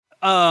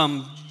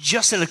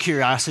Just out of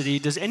curiosity,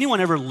 does anyone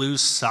ever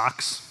lose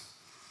socks?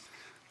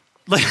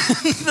 Like,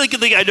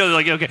 I know,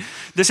 okay,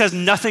 this has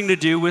nothing to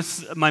do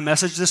with my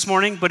message this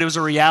morning, but it was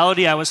a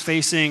reality I was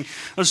facing.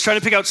 I was trying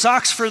to pick out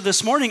socks for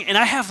this morning, and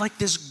I have like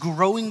this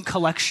growing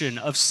collection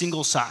of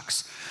single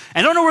socks.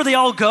 I don't know where they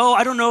all go.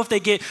 I don't know if they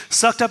get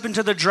sucked up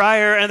into the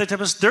dryer and the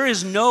type of. There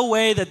is no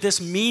way that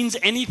this means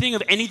anything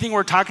of anything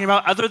we're talking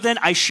about other than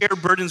I share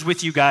burdens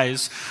with you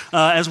guys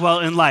as well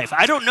in life.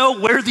 I don't know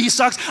where these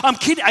socks, I'm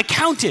kidding, I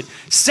counted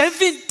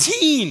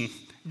 17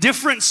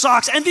 different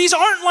socks. And these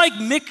aren't like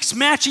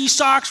mix-matchy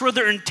socks where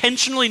they're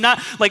intentionally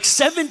not, like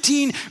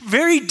 17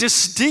 very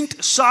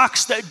distinct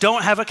socks that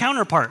don't have a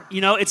counterpart.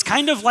 You know, it's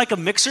kind of like a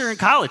mixer in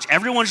college.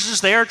 Everyone's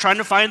just there trying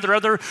to find their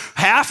other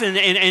half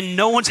and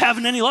no one's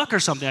having any luck or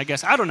something, I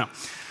guess. I don't know.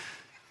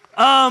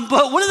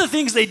 But one of the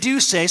things they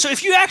do say, so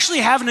if you actually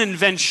have an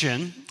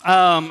invention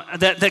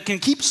that can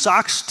keep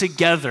socks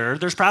together,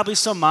 there's probably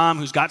some mom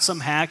who's got some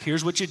hack,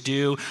 here's what you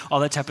do, all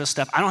that type of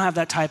stuff. I don't have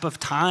that type of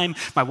time.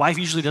 My wife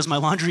usually does my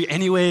laundry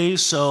anyway,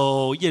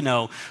 so, you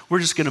know, we're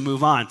just going to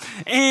move on.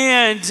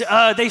 And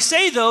they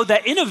say, though,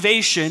 that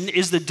innovation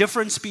is the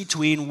difference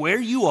between where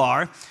you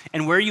are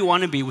and where you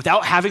want to be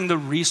without having the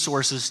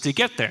resources to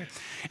get there.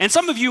 And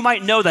some of you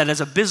might know that as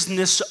a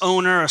business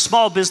owner, a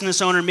small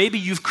business owner, maybe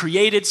you've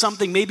created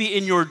something, maybe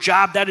in your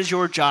job, that is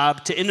your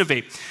job to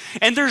innovate.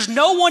 And there's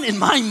no one in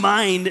my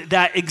mind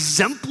that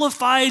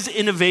exemplifies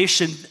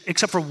innovation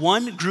except for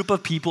one group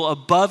of people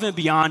above and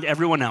beyond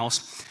everyone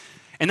else,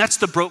 and that's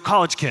the broke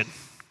college kid.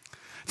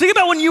 Think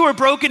about when you were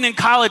broken in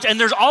college and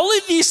there's all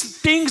of these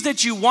things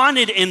that you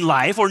wanted in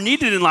life or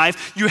needed in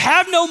life. You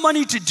have no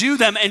money to do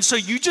them, and so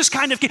you just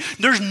kind of,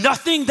 there's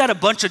nothing that a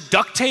bunch of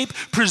duct tape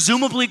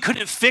presumably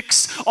couldn't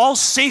fix. All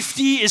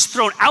safety is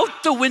thrown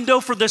out the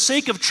window for the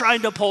sake of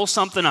trying to pull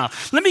something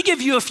off. Let me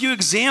give you a few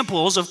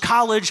examples of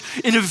college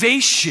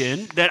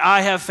innovation that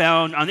I have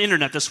found on the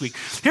internet this week.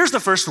 Here's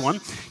the first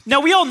one. Now,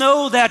 we all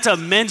know that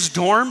men's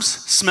dorms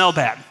smell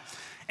bad.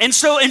 And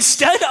so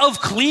instead of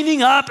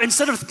cleaning up,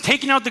 instead of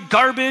taking out the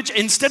garbage,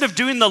 instead of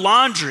doing the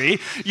laundry,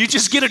 you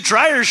just get a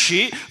dryer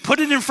sheet, put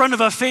it in front of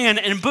a fan,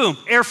 and boom,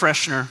 air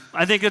freshener.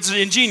 I think it's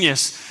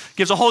ingenious.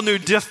 Gives a whole new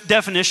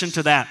definition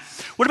to that.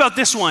 What about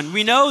this one?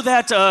 We know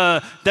that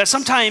that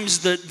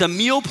sometimes the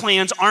meal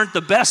plans aren't the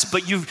best,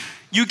 but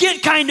you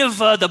get kind of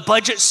the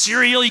budget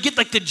cereal. You get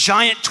like the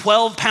giant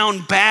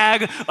 12-pound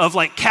bag of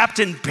like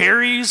Captain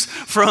Berries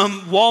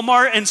from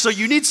Walmart. And so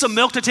you need some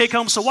milk to take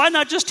home. So why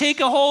not just take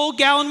a whole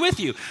gallon with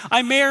you?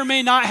 I may or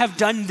may not have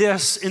done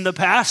this in the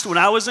past when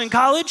I was in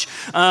college,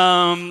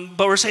 but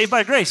we're saved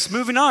by grace.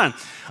 Moving on.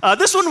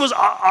 This one was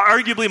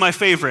arguably my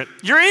favorite.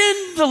 You're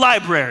in the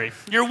library.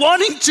 You're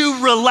wanting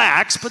to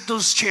relax, but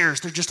those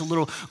chairs, they're just a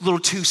little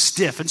too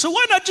stiff. And so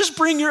why not just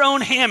bring your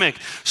own hammock,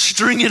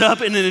 string it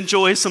up, and then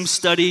enjoy some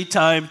study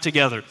time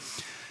together?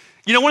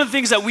 You know, one of the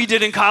things that we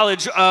did in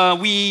college,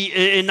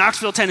 in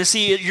Knoxville,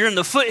 Tennessee, you're in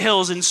the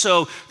foothills, and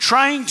so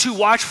trying to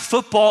watch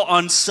football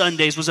on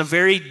Sundays was a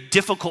very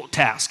difficult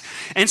task.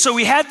 And so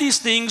we had these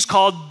things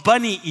called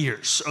bunny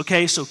ears,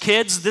 okay? So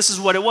kids, this is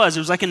what it was. It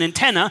was like an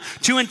antenna,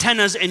 two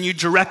antennas, and you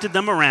directed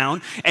them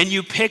around, and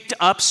you picked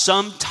up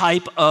some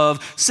type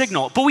of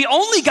signal. But we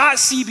only got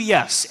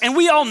CBS, and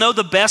we all know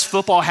the best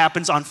football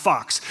happens on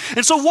Fox.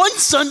 And so one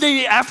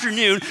Sunday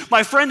afternoon,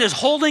 my friend is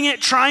holding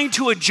it, trying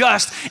to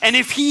adjust, and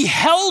if he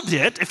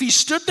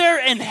stood there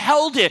and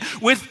held it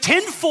with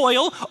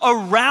tinfoil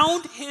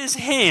around his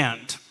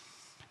hand,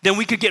 then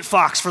we could get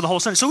Fox for the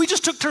whole Sunday. So we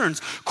just took turns,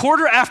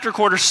 quarter after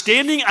quarter,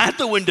 standing at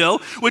the window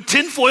with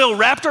tinfoil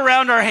wrapped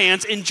around our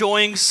hands,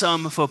 enjoying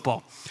some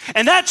football.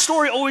 And that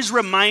story always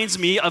reminds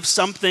me of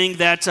something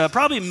that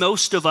probably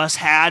most of us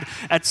had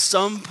at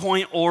some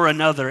point or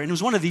another, and it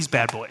was one of these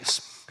bad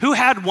boys. Who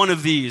had one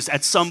of these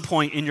at some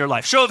point in your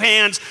life? Show of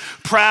hands,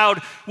 proud.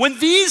 When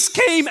these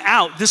came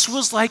out, this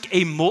was like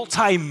a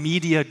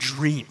multimedia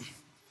dream.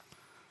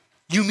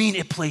 You mean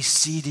it plays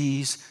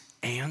CDs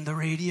and the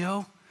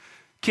radio?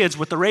 Kids,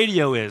 what the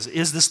radio is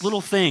this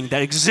little thing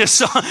that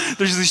exists on,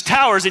 there's these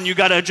towers and you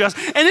gotta adjust.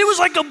 And it was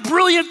like a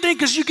brilliant thing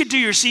because you could do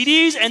your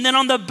CDs, and then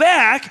on the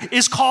back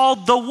is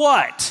called the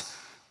what?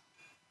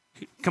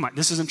 Come on,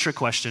 this isn't a trick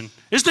question.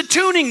 It's the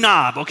tuning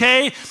knob,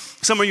 okay?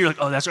 Some of you are like,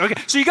 oh, that's okay.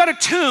 So you got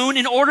to tune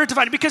in order to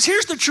find it. Because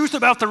here's the truth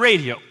about the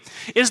radio,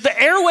 is the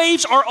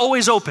airwaves are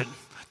always open.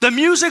 The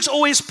music's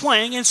always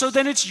playing, and so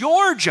then it's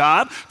your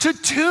job to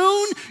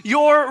tune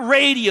your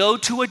radio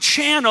to a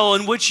channel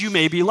in which you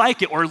maybe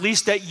like it, or at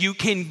least that you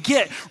can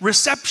get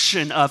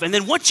reception of. And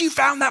then once you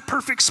found that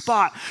perfect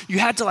spot, you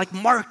had to like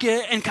mark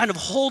it and kind of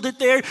hold it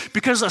there,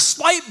 because a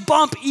slight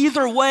bump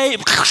either way,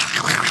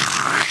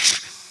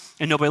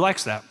 and nobody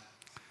likes that.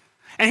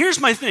 And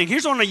here's my thing.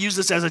 Here's what I want to use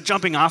this as a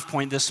jumping off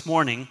point this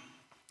morning.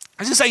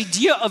 Is this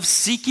idea of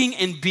seeking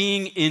and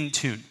being in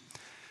tune.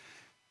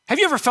 Have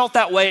you ever felt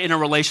that way in a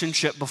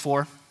relationship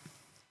before?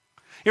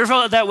 You ever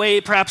felt that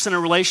way perhaps in a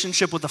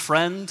relationship with a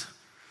friend,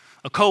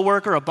 a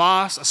coworker, a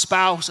boss, a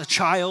spouse, a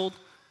child?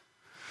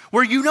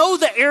 Where you know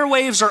the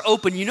airwaves are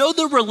open, you know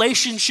the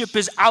relationship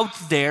is out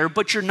there,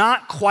 but you're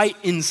not quite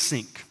in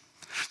sync.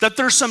 that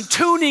there's some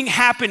tuning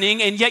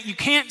happening and yet you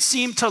can't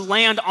seem to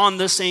land on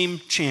the same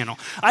channel.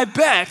 I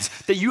bet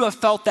that you have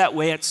felt that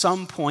way at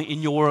some point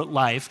in your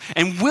life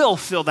and will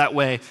feel that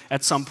way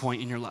at some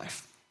point in your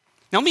life.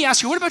 Now let me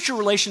ask you, what about your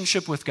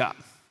relationship with God?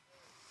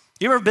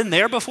 You ever been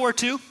there before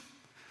too?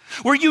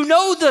 Where you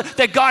know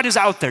that God is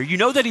out there, you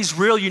know that he's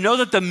real, you know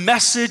that the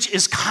message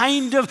is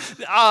kind of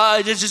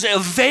just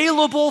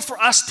available for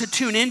us to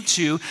tune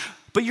into,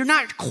 but you're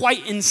not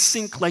quite in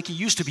sync like you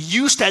used to be.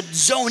 You used to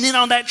zone in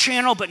on that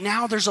channel, but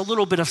now there's a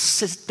little bit of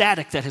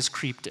static that has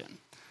creeped in.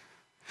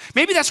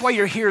 Maybe that's why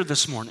you're here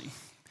this morning.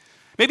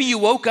 Maybe you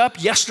woke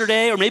up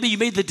yesterday, or maybe you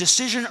made the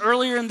decision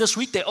earlier in this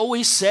week. They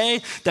always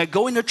say that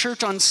going to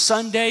church on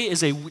Sunday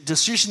is a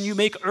decision you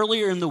make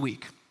earlier in the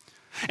week.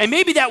 And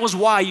maybe that was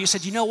why you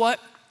said, you know what?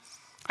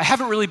 I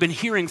haven't really been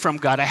hearing from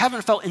God. I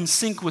haven't felt in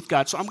sync with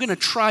God, so I'm going to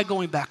try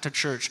going back to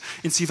church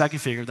and see if I can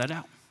figure that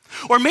out.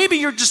 Or maybe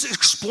you're just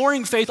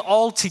exploring faith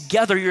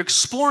altogether. You're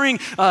exploring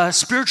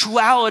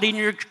spirituality,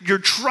 and you're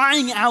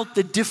trying out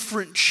the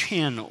different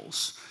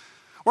channels.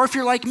 Or if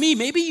you're like me,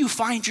 maybe you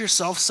find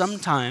yourself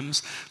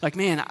sometimes like,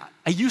 man,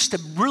 I used to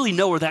really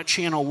know where that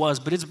channel was,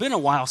 but it's been a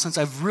while since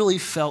I've really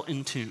felt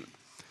in tune.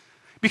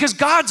 Because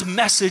God's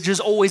message is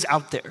always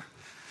out there.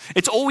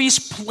 It's always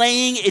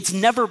playing. It's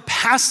never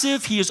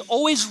passive. He is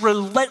always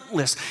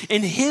relentless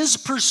in his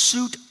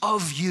pursuit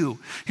of you.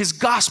 His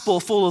gospel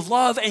full of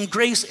love and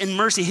grace and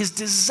mercy. His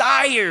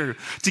desire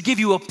to give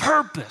you a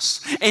purpose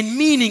and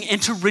meaning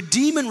and to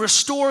redeem and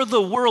restore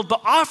the world.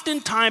 But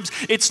oftentimes,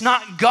 it's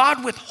not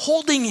God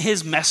withholding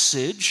his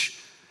message.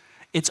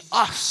 It's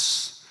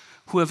us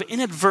who have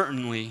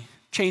inadvertently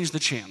changed the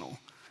channel.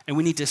 And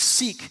we need to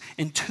seek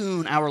and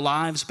tune our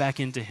lives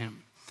back into him.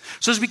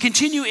 So as we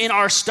continue in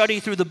our study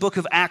through the book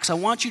of Acts, I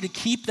want you to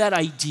keep that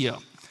idea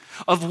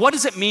of what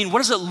does it mean, what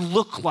does it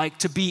look like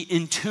to be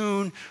in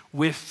tune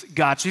with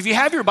God. So if you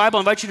have your Bible,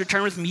 I invite you to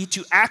turn with me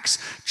to Acts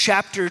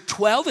chapter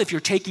 12. If you're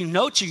taking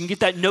notes, you can get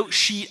that note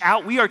sheet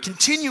out. We are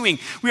continuing.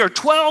 We are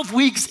 12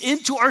 weeks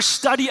into our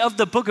study of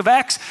the book of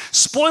Acts.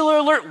 Spoiler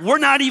alert, we're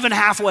not even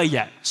halfway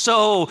yet.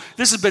 So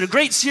this has been a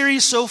great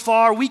series so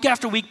far, week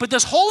after week. But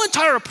this whole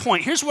entire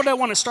point, here's what I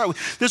want to start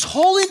with. This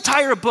whole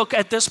entire book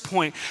at this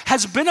point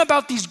has been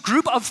about these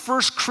group of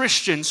first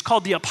Christians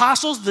called the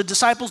apostles, the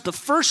disciples, the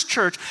first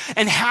church,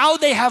 and how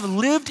they have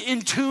lived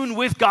in tune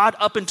with God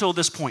up until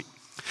this point.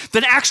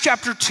 Then Acts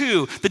chapter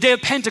 2, the day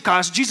of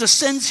Pentecost, Jesus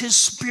sends his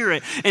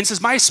spirit and says,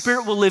 my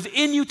spirit will live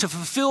in you to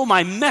fulfill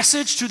my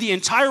message to the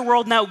entire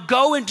world. Now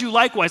go and do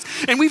likewise.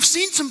 And we've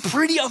seen some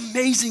pretty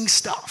amazing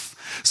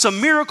stuff. Some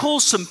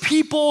miracles, some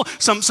people,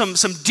 some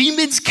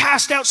demons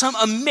cast out, some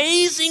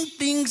amazing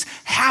things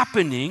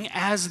happening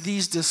as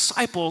these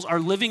disciples are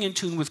living in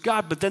tune with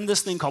God. But then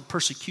this thing called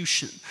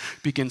persecution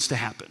begins to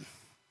happen.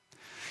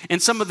 And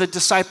some of the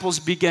disciples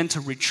begin to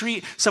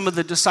retreat. Some of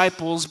the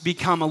disciples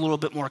become a little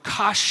bit more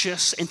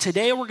cautious. And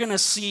today we're going to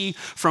see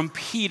from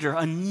Peter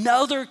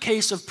another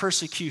case of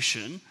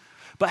persecution,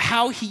 but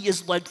how he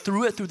is led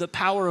through it through the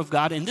power of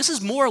God. And this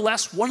is more or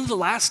less one of the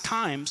last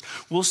times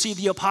we'll see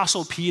the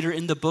apostle Peter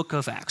in the book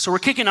of Acts. So we're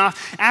kicking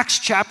off Acts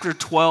chapter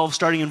 12,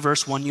 starting in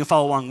verse 1. You can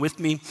follow along with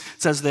me. It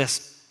says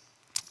this.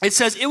 It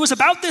says, it was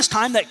about this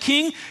time that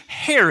King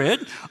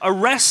Herod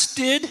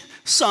arrested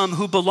some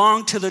who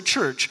belonged to the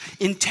church,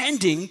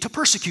 intending to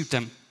persecute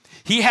them.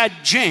 He had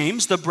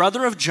James, the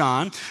brother of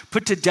John,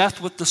 put to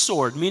death with the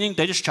sword, meaning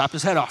they just chopped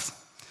his head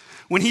off.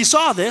 When he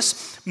saw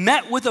this,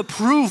 met with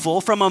approval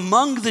from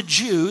among the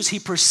Jews, he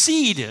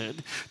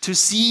proceeded to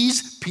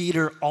seize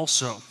Peter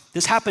also.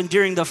 This happened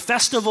during the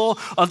festival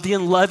of the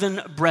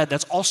unleavened bread.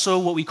 That's also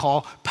what we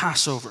call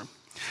Passover.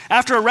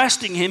 After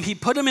arresting him, he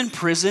put him in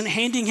prison,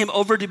 handing him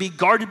over to be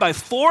guarded by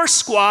 4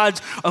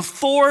 squads of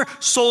 4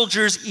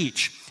 soldiers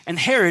each. And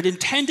Herod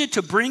intended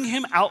to bring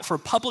him out for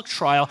public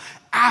trial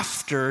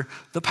after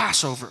the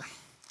Passover.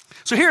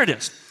 So here it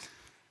is.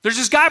 There's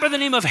this guy by the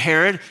name of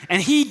Herod,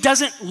 and he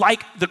doesn't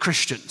like the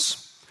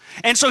Christians.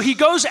 And so he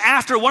goes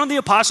after one of the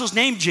apostles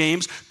named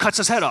James, cuts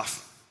his head off.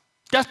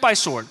 Death by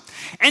sword.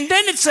 And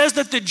then it says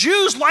that the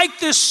Jews like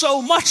this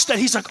so much that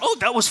he's like, oh,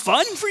 that was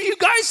fun for you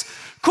guys?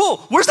 Cool.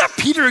 Where's that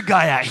Peter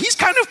guy at? He's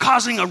kind of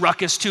causing a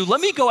ruckus too.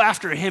 Let me go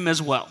after him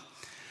as well.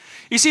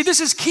 You see,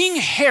 this is King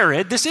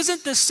Herod. This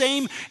isn't the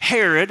same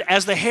Herod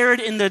as the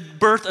Herod in the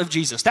birth of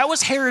Jesus. That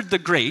was Herod the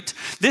Great.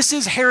 This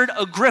is Herod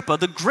Agrippa,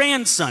 the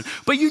grandson.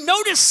 But you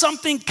notice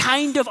something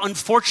kind of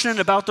unfortunate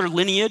about their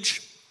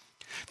lineage?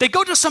 They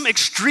go to some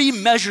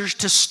extreme measures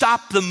to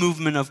stop the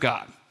movement of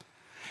God.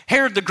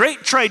 Herod the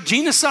Great tried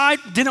genocide,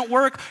 didn't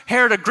work.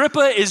 Herod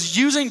Agrippa is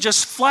using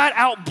just flat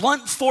out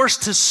blunt force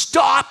to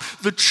stop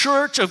the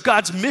church of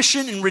God's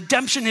mission and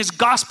redemption, his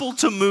gospel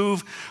to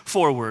move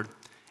forward.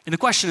 And the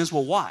question is,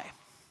 well, why?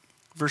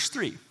 Verse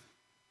 3,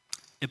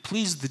 it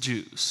pleased the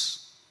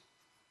Jews.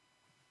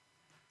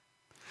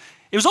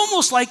 It was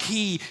almost like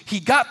he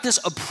got this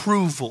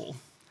approval,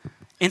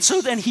 and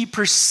so then he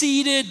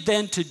proceeded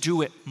then to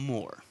do it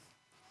more.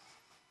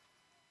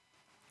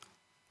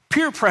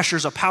 Peer pressure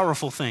is a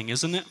powerful thing,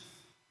 isn't it?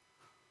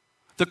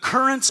 The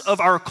currents of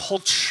our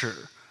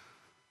culture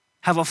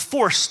have a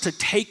force to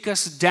take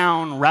us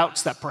down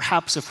routes that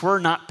perhaps if we're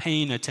not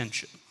paying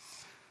attention.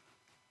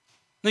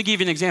 Let me give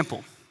you an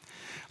example.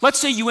 Let's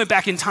say you went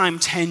back in time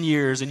 10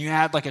 years and you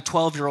had like a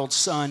 12-year-old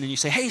son and you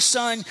say, hey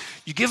son,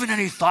 you given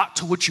any thought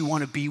to what you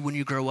want to be when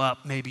you grow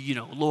up? Maybe,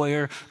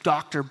 lawyer,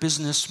 doctor,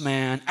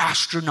 businessman,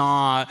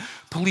 astronaut,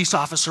 police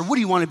officer. What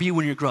do you want to be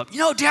when you grow up?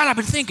 Dad, I've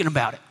been thinking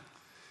about it.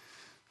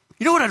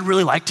 You know what I'd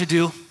really like to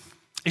do?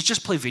 Is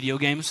just play video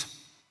games.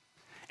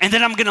 And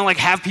then I'm going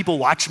to have people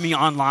watch me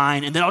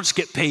online and then I'll just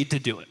get paid to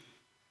do it.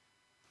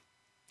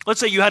 Let's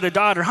say you had a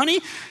daughter. Honey,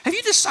 have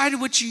you decided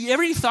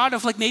ever thought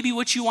of maybe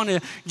what you want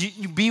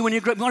to be when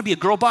you grow up? You want to be a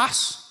girl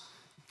boss?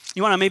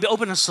 You want to maybe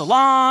open a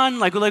salon?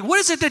 Like what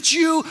is it that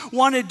you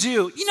want to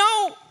do?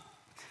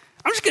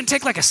 I'm just going to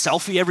take a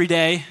selfie every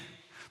day,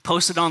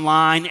 post it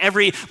online.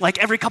 Every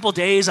couple of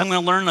days, I'm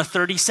going to learn a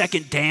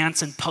 30-second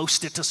dance and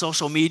post it to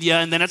social media.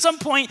 And then at some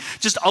point,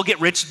 I'll get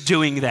rich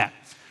doing that.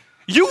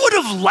 You would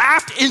have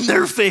laughed in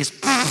their face.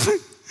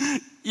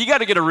 You got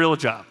to get a real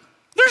job.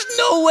 There's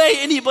no way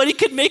anybody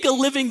could make a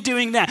living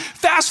doing that.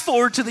 Fast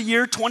forward to the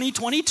year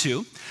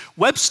 2022,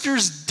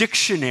 Webster's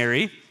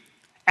dictionary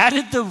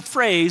added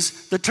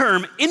the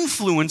term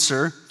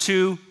influencer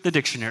to the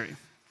dictionary.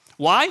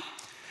 Why?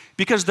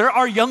 Because there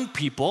are young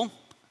people,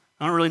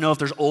 I don't really know if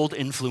there's old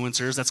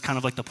influencers, that's kind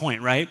of the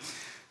point, right?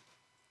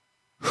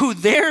 Who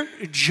their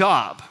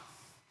job,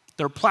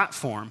 their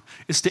platform,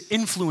 is to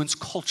influence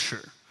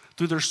culture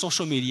through their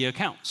social media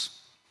accounts.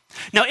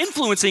 Now,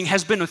 influencing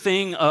has been a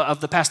thing of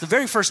the past. The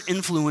very first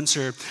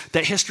influencer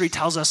that history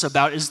tells us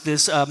about is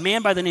this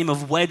man by the name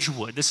of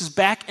Wedgwood. This is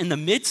back in the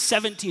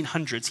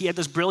mid-1700s. He had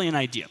this brilliant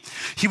idea.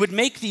 He would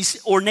make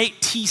these ornate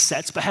tea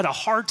sets, but had a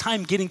hard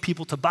time getting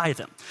people to buy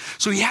them.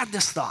 So he had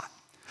this thought.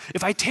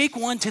 If I take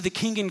one to the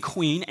king and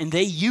queen and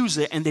they use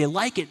it and they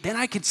like it, then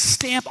I could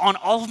stamp on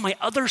all of my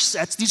other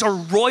sets. These are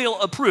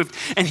royal approved.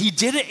 And he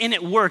did it and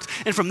it worked.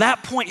 And from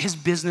that point, his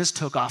business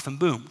took off and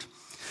boomed.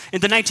 In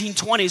the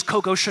 1920s,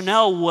 Coco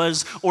Chanel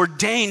was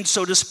ordained,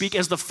 so to speak,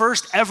 as the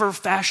first ever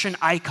fashion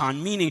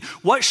icon, meaning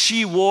what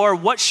she wore,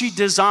 what she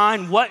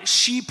designed, what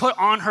she put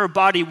on her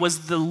body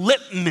was the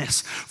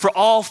litmus for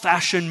all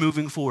fashion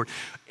moving forward.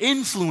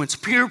 Influence,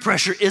 peer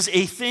pressure is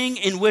a thing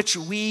in which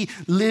we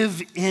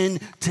live in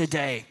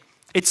today.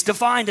 It's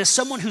defined as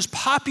someone whose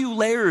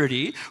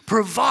popularity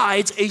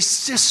provides a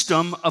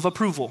system of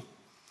approval.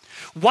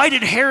 Why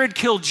did Herod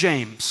kill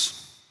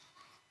James?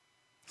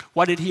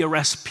 Why did he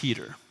arrest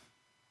Peter?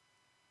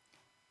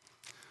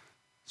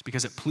 It's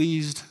because it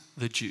pleased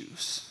the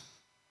Jews.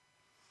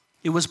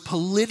 It was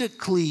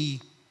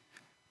politically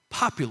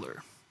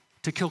popular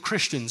to kill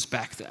Christians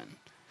back then.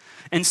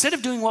 Instead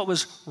of doing what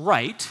was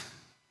right,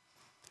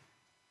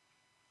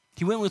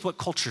 he went with what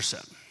culture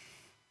said.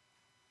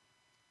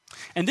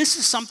 And this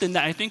is something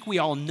that I think we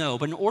all know,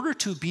 but in order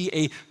to be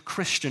a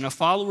Christian, a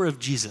follower of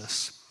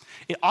Jesus,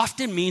 it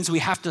often means we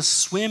have to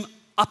swim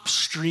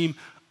upstream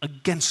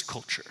against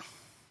culture.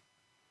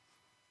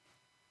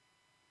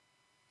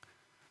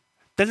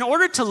 That in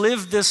order to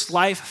live this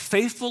life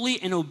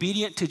faithfully and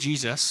obedient to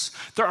Jesus,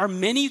 there are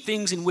many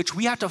things in which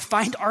we have to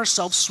find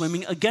ourselves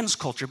swimming against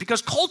culture,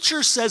 because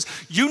culture says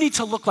you need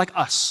to look like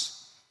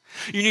us.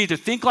 You need to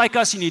think like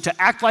us, you need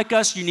to act like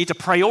us, you need to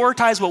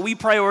prioritize what we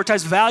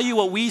prioritize, value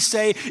what we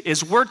say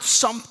is worth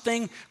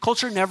something.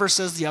 Culture never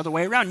says the other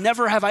way around.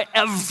 Never have I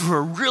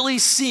ever really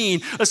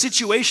seen a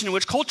situation in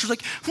which culture's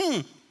like,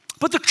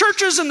 but the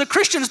churches and the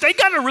Christians, they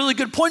got a really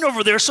good point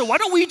over there, so why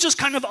don't we just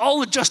kind of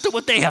all adjust to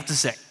what they have to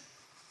say?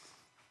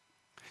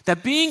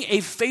 That being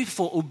a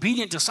faithful,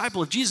 obedient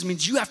disciple of Jesus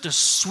means you have to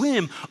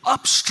swim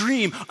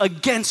upstream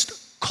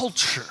against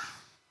culture.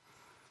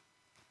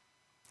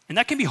 And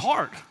that can be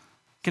hard,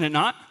 can it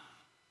not?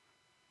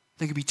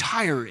 That can be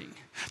tiring.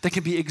 That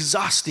can be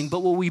exhausting.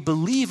 But what we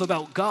believe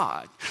about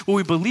God, what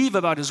we believe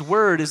about His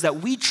Word is that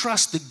we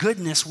trust the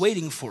goodness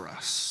waiting for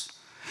us.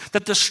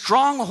 That the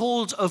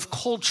strongholds of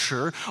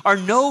culture are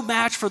no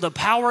match for the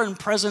power and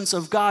presence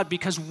of God,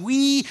 because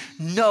we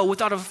know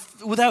without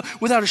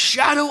a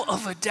shadow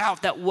of a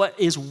doubt that what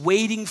is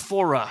waiting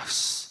for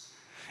us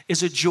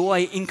is a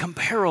joy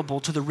incomparable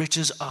to the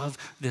riches of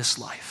this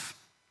life.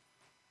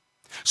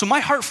 So my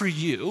heart for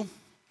you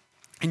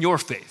and your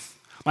faith,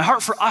 my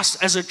heart for us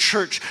as a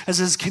church, as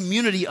a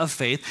community of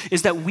faith,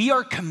 is that we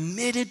are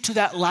committed to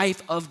that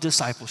life of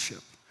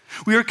discipleship.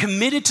 We are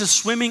committed to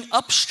swimming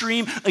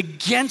upstream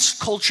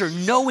against culture,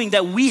 knowing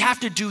that we have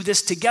to do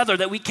this together,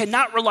 that we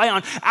cannot rely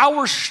on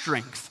our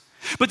strength,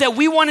 but that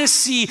we want to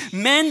see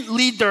men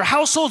lead their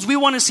households. We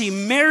want to see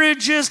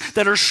marriages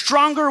that are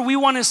stronger. We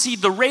want to see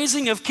the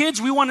raising of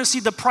kids. We want to see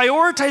the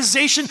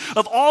prioritization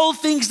of all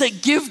things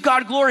that give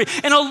God glory.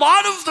 And a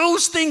lot of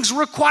those things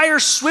require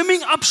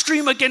swimming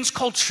upstream against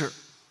culture.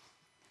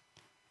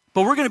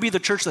 But we're going to be the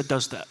church that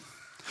does that.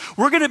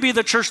 We're going to be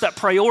the church that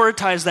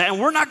prioritizes that, and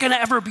we're not going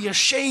to ever be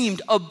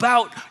ashamed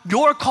about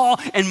your call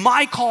and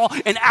my call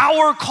and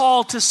our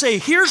call to say,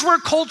 here's where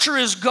culture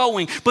is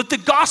going, but the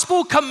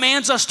gospel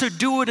commands us to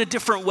do it a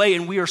different way,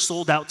 and we are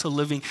sold out to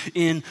living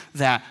in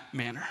that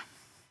manner.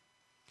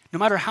 No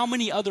matter how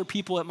many other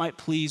people it might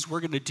please, we're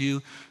going to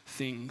do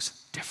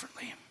things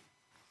differently.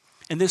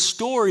 And this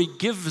story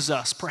gives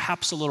us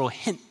perhaps a little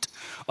hint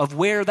of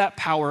where that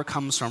power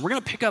comes from. We're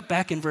going to pick up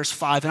back in verse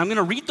 5, and I'm going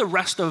to read the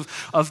rest of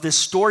this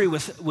story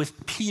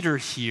with Peter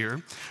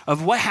here,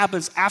 of what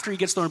happens after he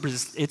gets thrown in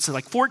prison. It's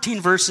like 14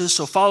 verses,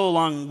 so follow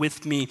along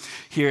with me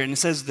here. And it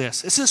says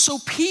this. It says, so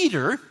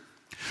Peter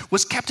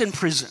was kept in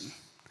prison,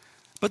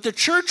 but the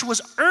church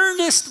was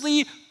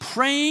earnestly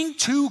praying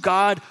to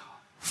God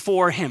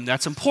for him.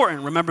 That's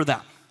important. Remember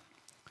that.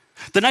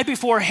 The night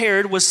before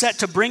Herod was set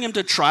to bring him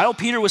to trial,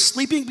 Peter was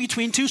sleeping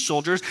between two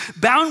soldiers,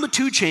 bound with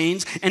two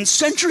chains, and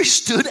sentries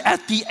stood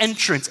at the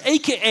entrance,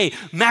 aka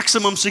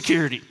maximum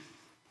security.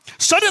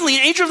 Suddenly,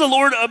 an angel of the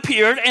Lord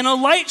appeared, and a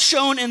light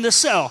shone in the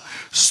cell,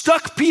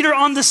 struck Peter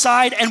on the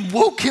side, and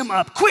woke him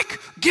up. Quick,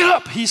 get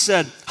up, he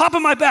said. Hop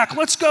on my back,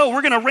 let's go.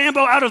 We're going to Rambo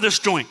out of this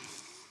joint.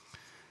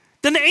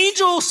 Then the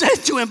angel said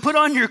to him, put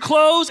on your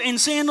clothes and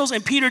sandals,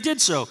 and Peter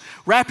did so.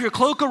 Wrap your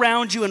cloak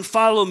around you and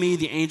follow me,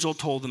 the angel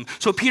told him.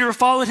 So Peter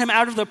followed him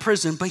out of the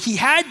prison, but he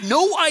had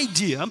no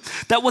idea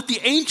that what the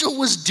angel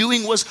was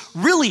doing was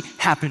really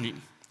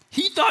happening.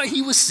 He thought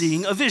he was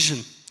seeing a vision.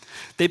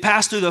 They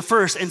passed through the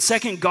first and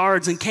second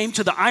guards and came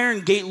to the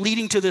iron gate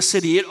leading to the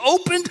city. It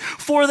opened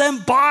for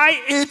them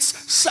by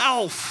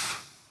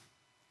itself.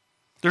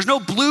 There's no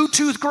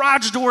Bluetooth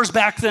garage doors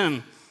back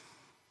then.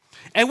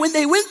 And when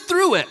they went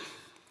through it,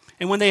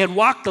 and when they had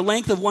walked the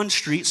length of one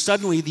street,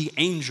 suddenly the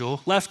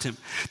angel left him.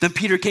 Then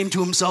Peter came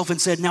to himself and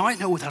said, now I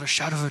know without a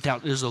shadow of a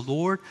doubt it is the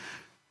Lord,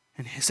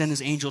 and he sent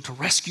his angel to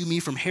rescue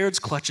me from Herod's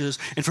clutches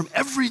and from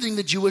everything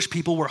the Jewish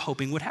people were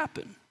hoping would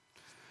happen.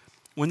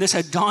 When this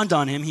had dawned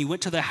on him, he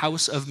went to the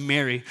house of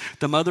Mary,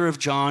 the mother of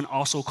John,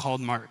 also called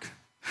Mark,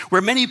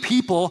 where many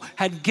people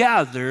had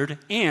gathered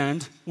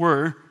and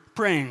were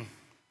praying.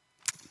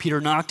 Peter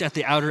knocked at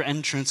the outer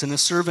entrance, and a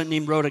servant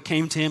named Rhoda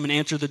came to him and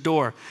answered the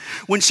door.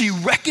 When she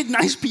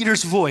recognized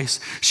Peter's voice,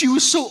 she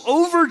was so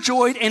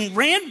overjoyed and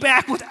ran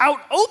back without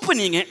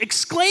opening it,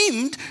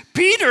 exclaimed,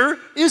 Peter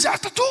is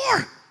at the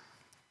door.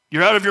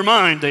 You're out of your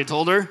mind, they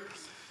told her.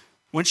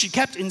 When she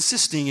kept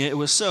insisting it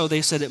was so,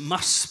 they said it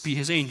must be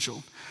his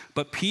angel.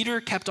 But Peter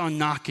kept on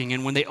knocking,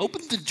 and when they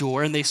opened the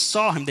door and they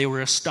saw him, they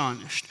were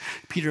astonished.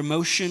 Peter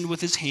motioned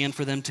with his hand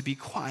for them to be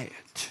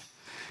quiet,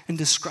 and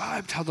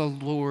described how the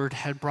Lord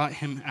had brought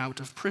him out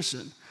of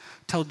prison.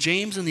 Tell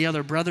James and the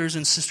other brothers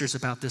and sisters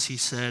about this, he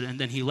said, and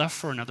then he left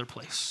for another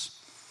place.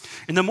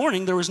 In the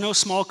morning, there was no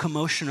small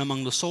commotion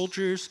among the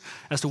soldiers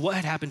as to what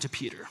had happened to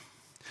Peter.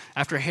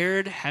 After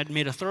Herod had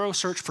made a thorough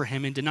search for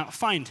him and did not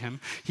find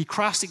him, he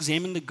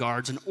cross-examined the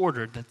guards and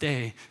ordered that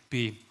they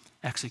be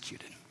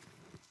executed.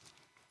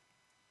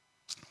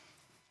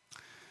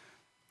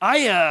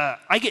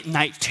 I get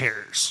night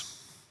terrors.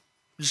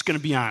 I'm just going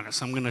to be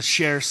honest. I'm going to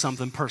share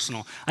something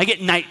personal. I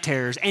get night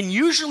terrors, and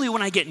usually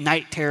when I get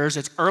night terrors,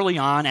 it's early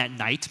on at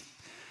night.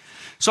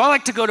 So I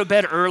like to go to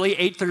bed early,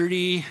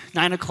 8:30,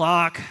 9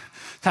 o'clock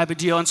type of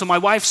deal, and so my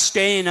wife's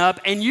staying up,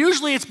 and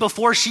usually it's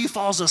before she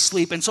falls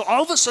asleep, and so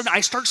all of a sudden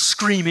I start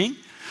screaming,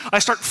 I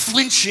start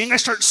flinching, I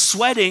start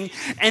sweating,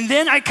 and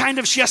then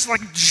she has to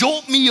like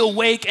jolt me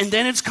awake, and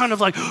then it's kind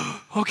of like,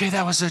 okay,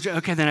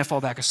 then I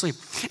fall back asleep.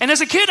 And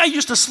as a kid, I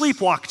used to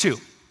sleepwalk too.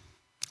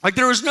 Like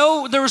there was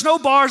no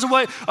bars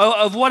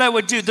of what I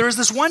would do. There was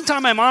this one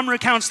time my mom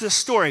recounts this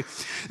story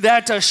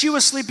that she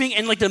was sleeping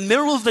in like the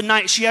middle of the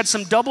night. She had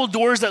some double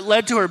doors that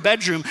led to her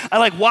bedroom. I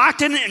like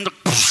walked in and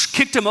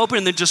kicked them open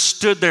and then just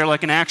stood there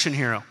like an action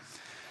hero.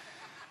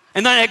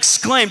 And then I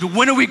exclaimed,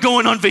 "When are we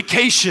going on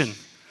vacation?"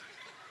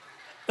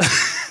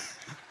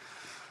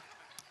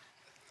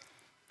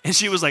 And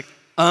she was like,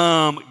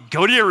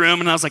 "Go to your room."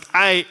 And I was like,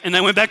 and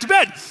I went back to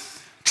bed.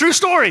 True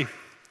story.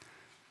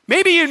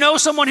 Maybe you know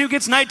someone who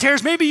gets night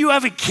terrors. Maybe you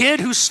have a kid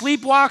who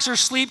sleepwalks or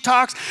sleep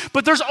talks.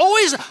 But there's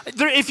always,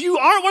 if you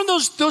aren't one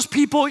of those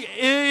people,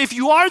 if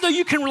you are, though,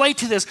 you can relate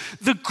to this.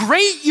 The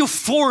great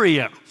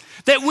euphoria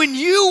that when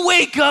you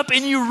wake up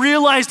and you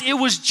realized it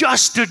was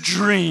just a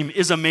dream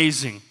is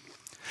amazing.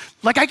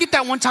 Like I get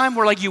that one time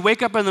where like you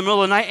wake up in the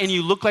middle of the night and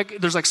you look like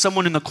there's like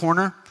someone in the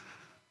corner.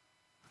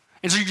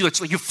 And so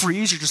you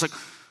freeze. You're just like,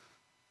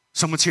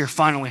 someone's here,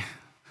 finally.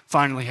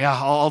 Finally, yeah,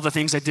 all the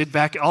things I did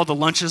back, all the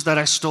lunches that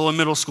I stole in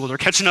middle school, they're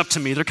catching up to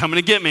me. They're coming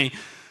to get me.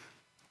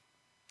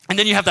 And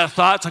then you have that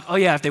thought, it's like, oh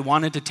yeah, if they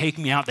wanted to take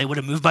me out, they would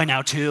have moved by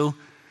now too.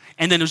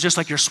 And then it was just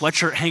like your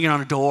sweatshirt hanging on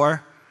a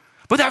door.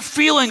 But that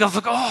feeling of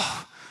like,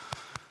 oh,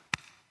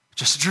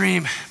 just a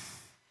dream.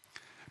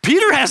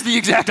 Peter has the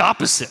exact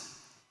opposite.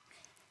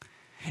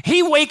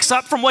 He wakes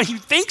up from what he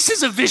thinks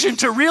is a vision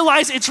to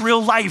realize it's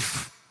real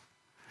life.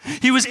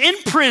 He was in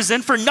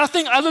prison for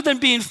nothing other than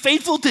being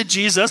faithful to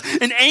Jesus.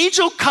 An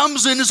angel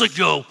comes in and is like,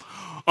 yo,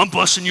 I'm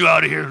busting you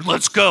out of here.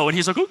 Let's go. And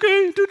he's like,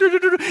 okay.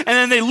 And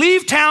then they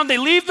leave town. They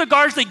leave the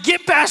guards. They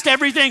get past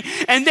everything.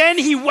 And then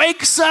he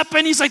wakes up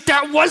and he's like,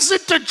 that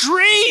wasn't a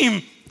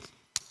dream.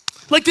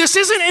 Like this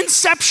isn't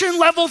Inception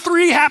level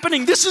 3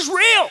 happening. This is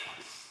real.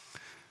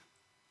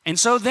 And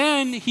so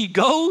then he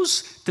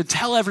goes to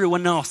tell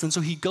everyone else. And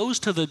so he goes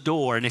to the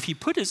door. And if he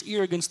put his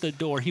ear against the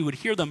door, he would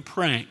hear them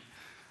praying.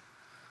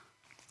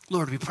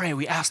 Lord, we pray,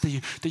 we ask that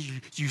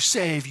you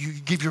save, you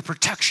give your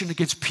protection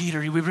against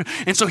Peter.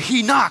 And so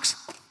he knocks.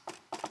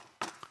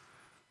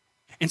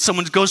 And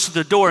someone goes to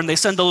the door and they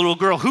send the little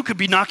girl, who could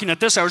be knocking at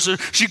this hour? So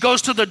she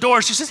goes to the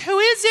door. She says, who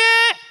is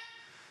it?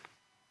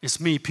 It's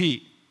me,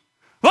 Pete.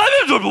 What?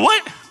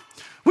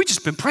 We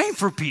just been praying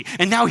for Pete.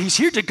 And now he's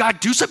here. Did God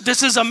do something?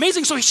 This is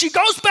amazing. So she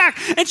goes back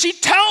and she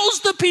tells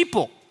the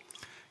people,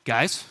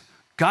 guys,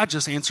 God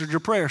just answered your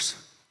prayers.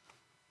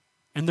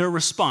 And their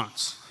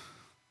response,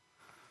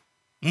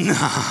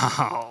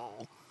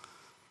 no,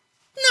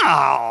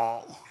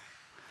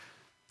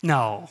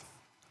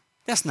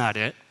 that's not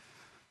it.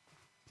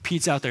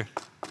 Pete's out there.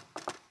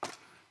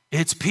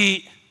 It's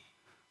Pete.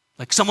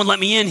 Like, someone let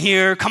me in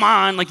here. Come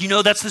on. Like,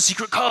 that's the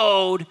secret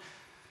code.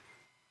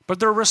 But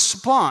their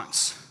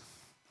response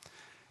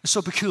is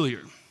so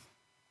peculiar.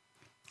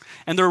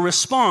 And their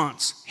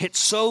response hit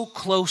so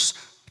close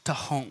to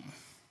home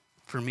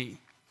for me.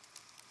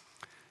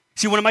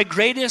 See, one of my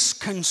greatest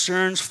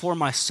concerns for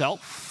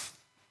myself,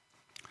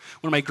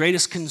 one of my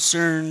greatest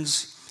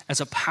concerns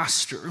as a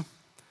pastor,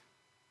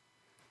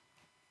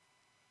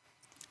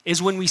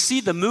 is when we see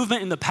the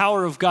movement and the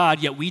power of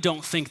God, yet we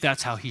don't think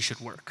that's how he should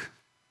work.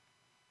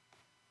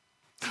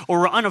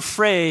 Or we're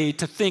unafraid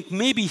to think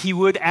maybe he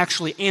would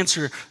actually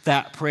answer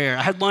that prayer.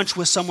 I had lunch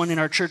with someone in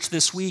our church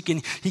this week,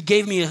 and he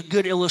gave me a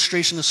good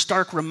illustration, a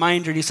stark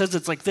reminder. And he says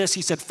it's like this.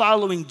 He said,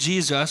 following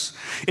Jesus,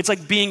 it's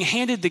like being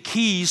handed the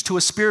keys to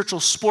a spiritual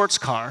sports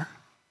car,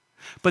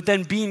 but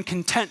then being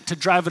content to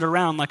drive it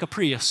around like a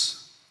Prius.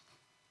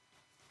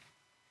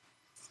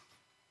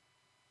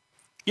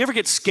 You ever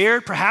get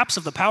scared, perhaps,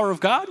 of the power of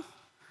God?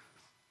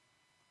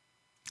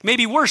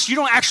 Maybe worse, you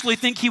don't actually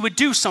think he would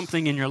do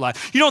something in your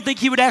life. You don't think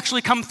he would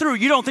actually come through.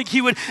 You don't think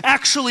he would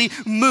actually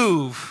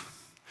move.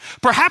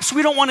 Perhaps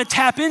we don't want to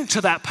tap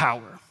into that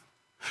power.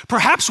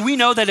 Perhaps we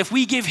know that if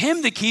we give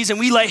him the keys and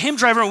we let him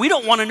drive around, we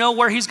don't want to know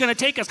where he's going to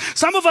take us.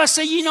 Some of us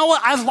say, you know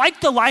what, I've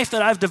liked the life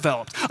that I've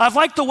developed. I've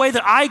liked the way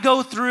that I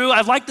go through.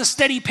 I've liked the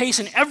steady pace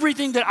and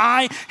everything that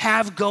I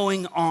have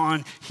going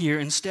on here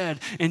instead.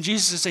 And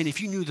Jesus is saying,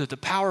 if you knew that the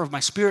power of my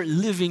Spirit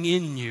living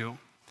in you,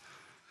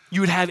 you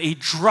would have a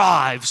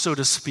drive, so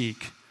to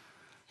speak,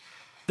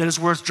 that is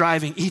worth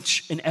driving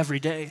each and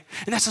every day.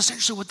 And that's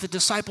essentially what the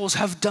disciples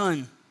have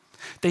done.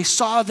 They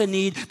saw the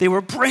need. They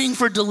were praying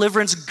for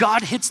deliverance.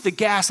 God hits the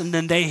gas, and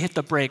then they hit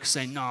the brakes,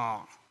 saying,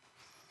 no.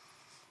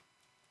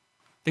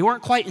 They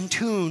weren't quite in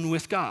tune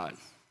with God.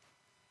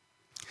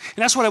 And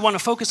that's what I want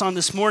to focus on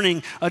this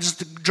morning, just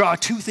to draw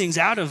two things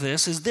out of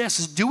this, is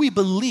do we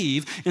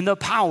believe in the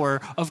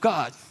power of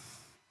God?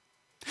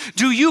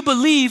 Do you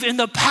believe in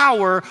the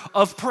power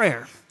of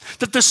prayer?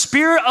 That the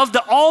Spirit of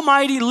the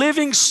Almighty,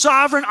 living,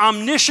 sovereign,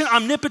 omniscient,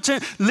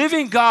 omnipotent,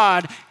 living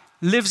God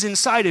lives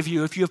inside of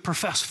you if you have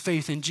professed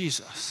faith in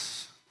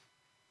Jesus.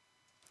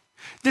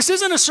 This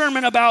isn't a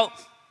sermon about,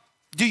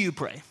 do you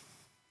pray?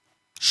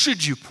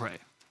 Should you pray?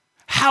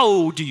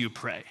 How do you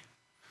pray?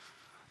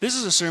 This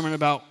is a sermon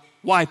about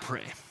why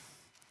pray.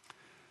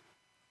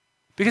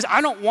 Because I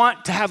don't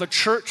want to have a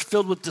church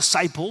filled with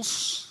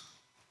disciples.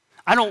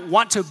 I don't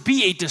want to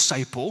be a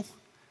disciple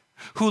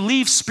who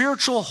leaves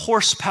spiritual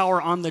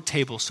horsepower on the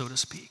table, so to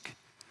speak.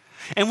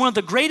 And one of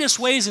the greatest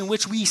ways in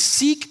which we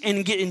seek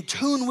and get in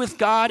tune with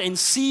God and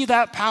see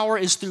that power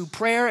is through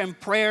prayer and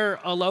prayer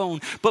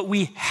alone. But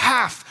we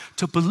have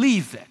to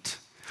believe it.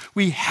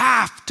 We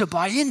have to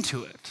buy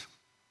into it.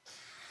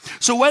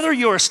 So whether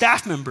you're a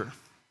staff member,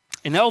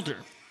 an elder,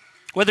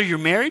 whether you're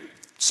married,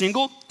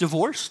 single,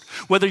 divorced,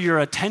 whether you're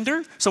a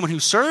tender, someone who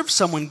serves,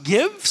 someone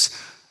gives,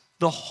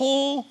 the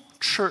whole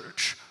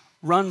church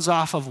runs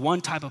off of one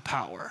type of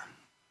power.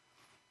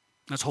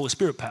 That's Holy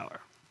Spirit power.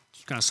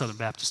 It's kind of Southern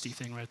Baptist-y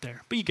thing right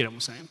there. But you get what I'm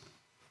saying.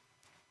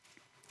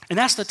 And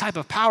that's the type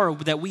of power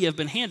that we have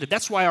been handed.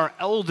 That's why our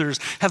elders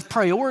have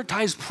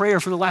prioritized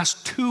prayer for the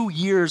last 2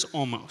 years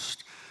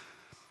almost.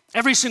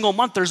 Every single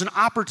month, there's an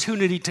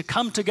opportunity to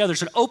come together.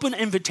 It's an open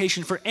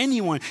invitation for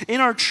anyone in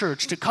our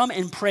church to come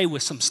and pray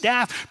with some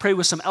staff, pray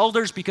with some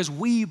elders, because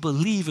we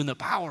believe in the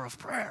power of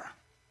prayer.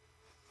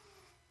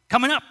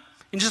 Coming up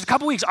in just a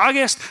couple weeks,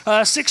 August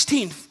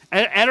 16th,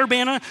 at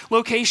Urbana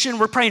location,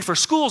 we're praying for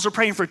schools, we're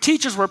praying for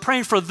teachers, we're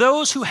praying for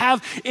those who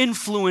have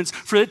influence,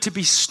 for it to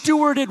be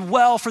stewarded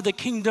well for the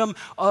kingdom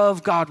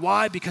of God.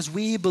 Why? Because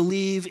we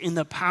believe in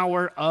the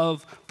power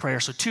of prayer.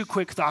 So 2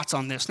 quick thoughts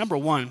on this. Number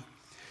 1,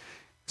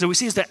 so we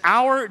see is that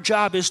our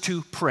job is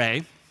to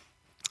pray,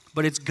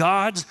 but it's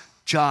God's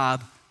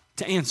job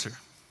to answer.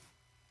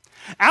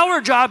 Our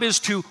job is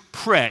to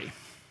pray.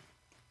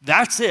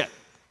 That's it.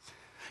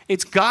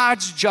 It's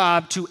God's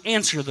job to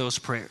answer those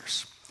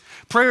prayers.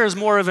 Prayer is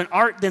more of an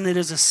art than it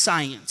is a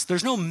science.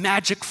 There's no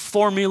magic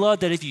formula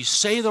that if you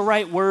say the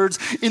right words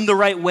in the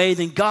right way,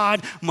 then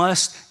God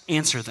must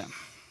answer them.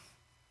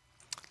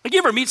 Like, you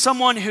ever meet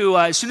someone who,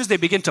 as soon as they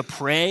begin to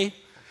pray,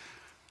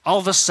 all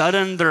of a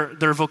sudden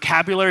their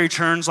vocabulary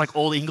turns like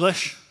Old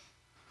English?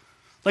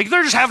 Like,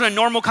 they're just having a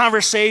normal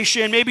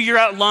conversation. Maybe you're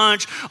at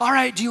lunch. All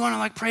right, do you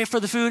want to pray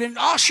for the food? And,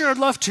 oh, sure, I'd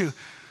love to.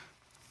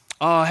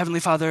 Oh, Heavenly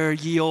Father,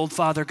 ye old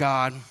Father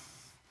God.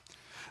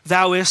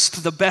 Thou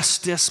ist the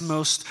bestest,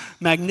 most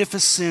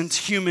magnificent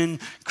human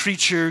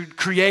creature,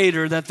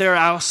 creator that there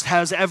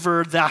has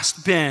ever thus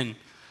been.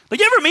 Like,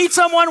 you ever meet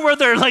someone where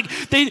they're like,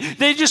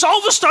 they just all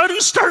of a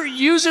sudden start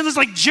using this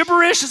like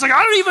gibberish? It's like,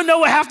 I don't even know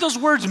what half those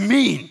words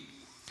mean.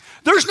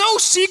 There's no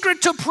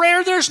secret to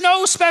prayer. There's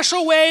no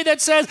special way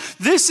that says,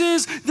 this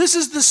is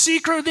the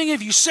secret thing.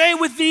 If you say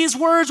with these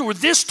words or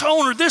this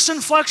tone or this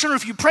inflection, or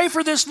if you pray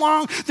for this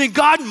long, then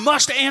God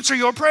must answer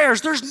your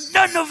prayers. There's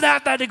none of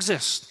that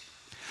exists.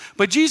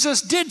 But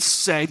Jesus did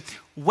say,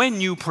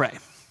 when you pray.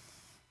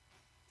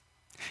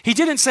 He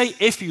didn't say,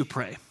 if you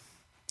pray.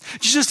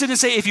 Jesus didn't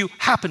say, if you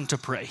happen to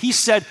pray. He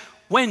said,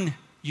 when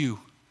you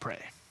pray.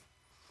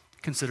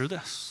 Consider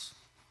this.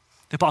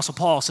 The Apostle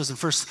Paul says in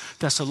 1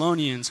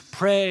 Thessalonians,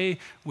 pray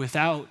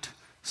without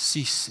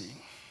ceasing.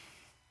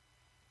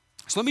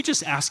 So let me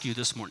just ask you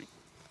this morning.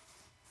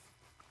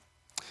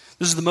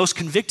 This is the most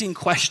convicting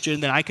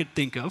question that I could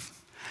think of.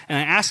 And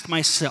I asked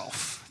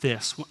myself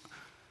this.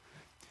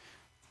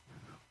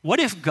 What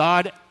if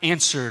God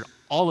answered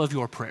all of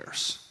your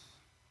prayers?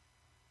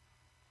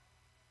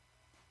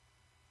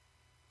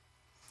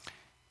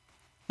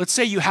 Let's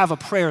say you have a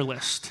prayer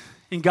list.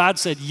 And God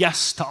said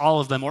yes to all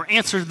of them or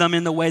answered them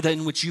in the way that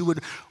in which you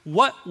would.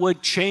 What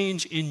would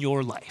change in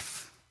your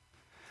life?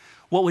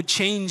 What would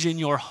change in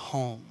your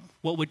home?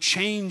 What would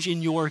change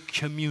in your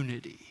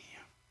community?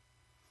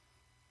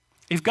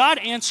 If God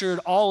answered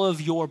all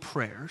of your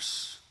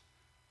prayers,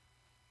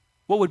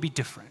 what would be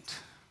different?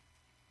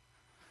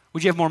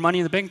 Would you have more money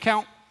in the bank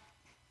account?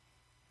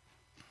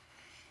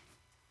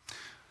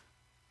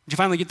 Would you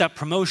finally get that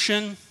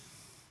promotion?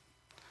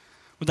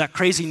 Would that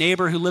crazy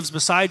neighbor who lives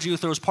beside you,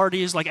 throws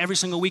parties like every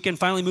single weekend,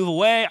 finally move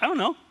away? I don't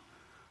know.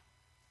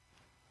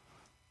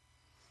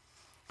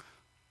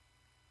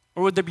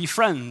 Or would there be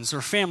friends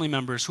or family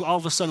members who all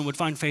of a sudden would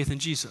find faith in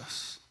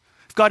Jesus?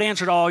 If God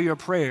answered all your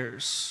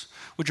prayers,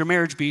 would your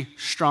marriage be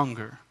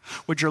stronger?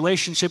 Would your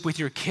relationship with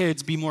your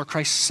kids be more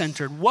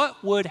Christ-centered?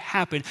 What would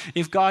happen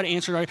if God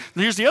answered all?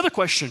 Here's the other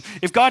question.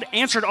 If God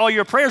answered all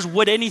your prayers,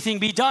 would anything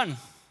be done?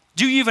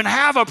 Do you even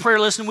have a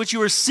prayer list in which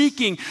you are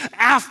seeking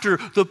after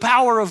the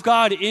power of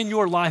God in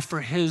your life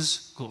for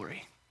His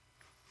glory?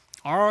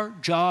 Our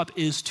job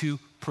is to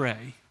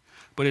pray,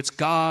 but it's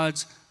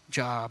God's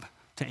job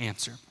to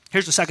answer.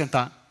 Here's the second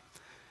thought.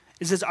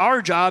 It's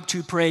our job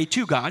to pray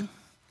to God,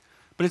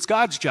 but it's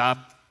God's job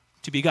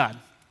to be God.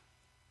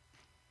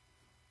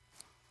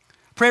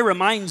 Prayer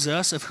reminds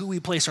us of who we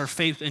place our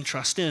faith and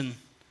trust in.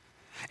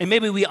 And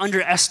maybe we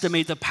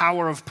underestimate the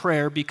power of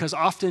prayer because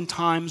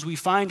oftentimes we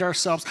find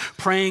ourselves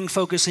praying,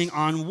 focusing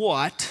on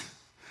what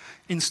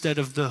instead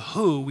of the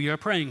who we are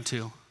praying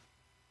to.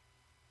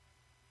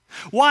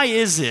 Why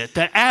is it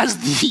that as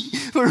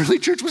the early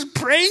church was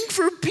praying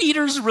for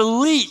Peter's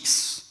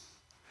release,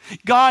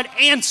 God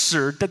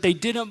answered that they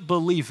didn't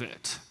believe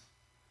it?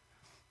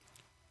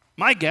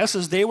 My guess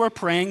is they were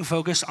praying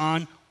focused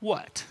on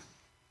what?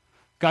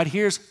 God,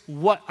 here's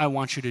what I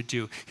want you to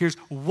do. Here's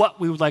what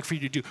we would like for you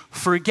to do.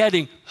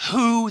 Forgetting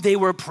who they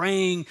were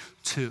praying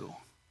to.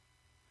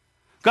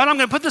 God, I'm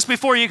going to put this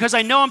before you because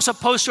I know I'm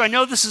supposed to. I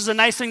know this is a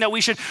nice thing that we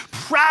should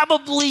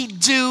probably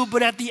do,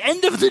 but at the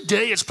end of the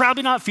day, it's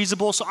probably not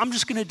feasible, so I'm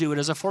just going to do it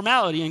as a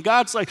formality. And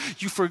God's like,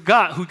 you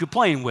forgot who you're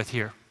playing with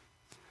here.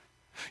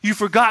 You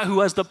forgot who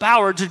has the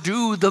power to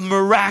do the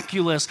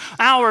miraculous.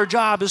 Our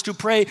job is to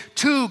pray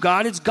to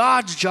God. It's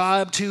God's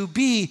job to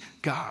be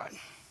God.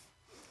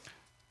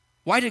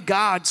 Why did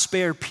God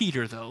spare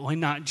Peter, though,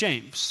 and not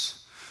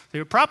James?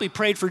 They probably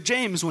prayed for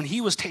James when he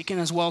was taken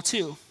as well,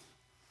 too.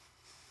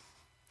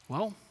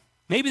 Well,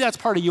 maybe that's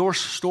part of your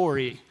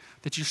story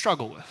that you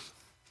struggle with.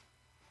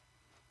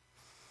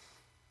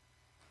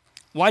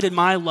 Why did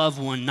my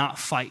loved one not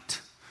fight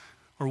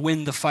or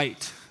win the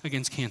fight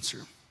against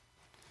cancer?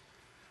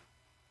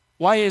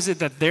 Why is it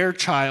that their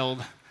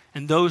child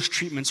and those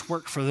treatments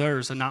work for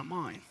theirs and not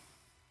mine?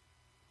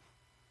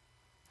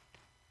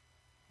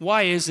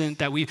 Why isn't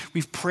that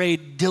we've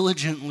prayed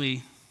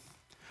diligently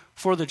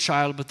for the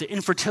child, but the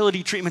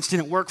infertility treatments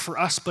didn't work for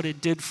us, but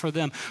it did for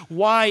them?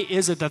 Why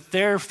is it that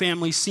their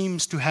family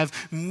seems to have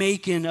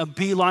making a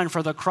beeline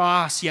for the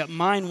cross, yet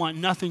mine want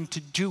nothing to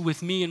do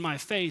with me and my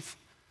faith?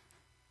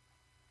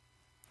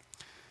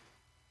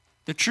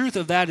 The truth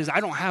of that is I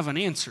don't have an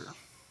answer.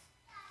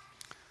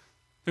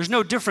 There's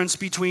no difference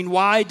between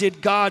why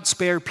did God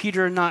spare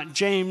Peter and not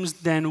James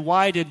than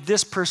why did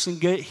this person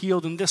get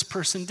healed and this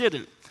person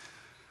didn't.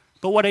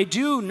 But what I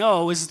do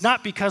know is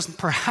not because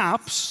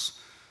perhaps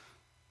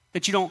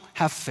that you don't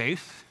have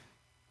faith.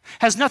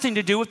 It has nothing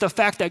to do with the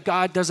fact that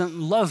God doesn't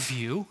love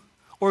you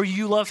or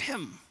you love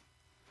Him.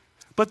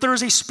 But there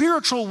is a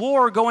spiritual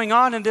war going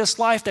on in this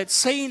life that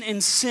Satan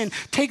and sin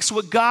takes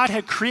what God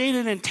had created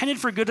and intended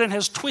for good and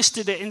has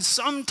twisted it. And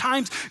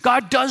sometimes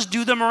God does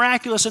do the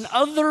miraculous and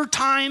other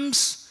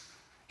times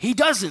He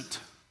doesn't.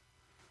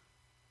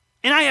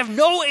 And I have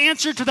no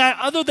answer to that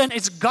other than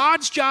it's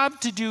God's job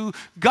to do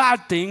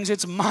God things.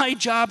 It's my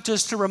job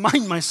just to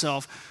remind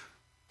myself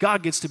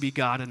God gets to be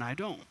God and I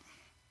don't.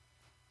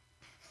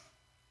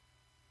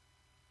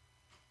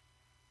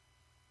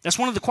 That's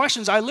one of the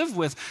questions I lived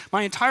with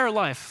my entire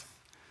life.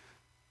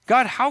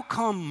 God, how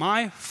come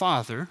my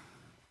father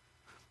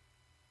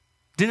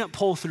didn't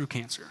pull through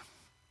cancer?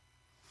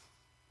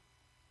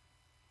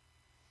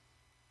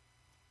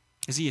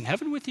 Is he in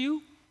heaven with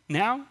you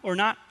now or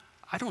not?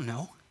 I don't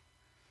know.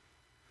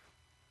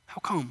 How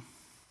come?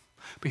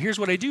 But here's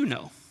what I do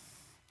know.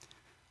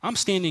 I'm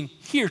standing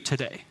here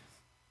today.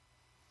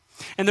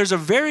 And there's a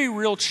very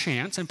real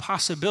chance and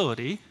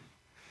possibility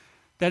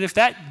that if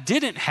that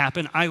didn't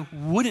happen, I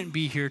wouldn't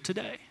be here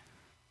today.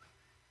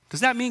 Does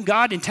that mean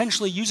God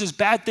intentionally uses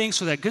bad things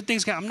so that good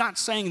things can? I'm not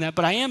saying that,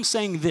 but I am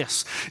saying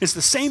this. It's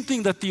the same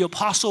thing that the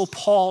Apostle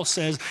Paul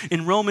says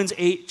in Romans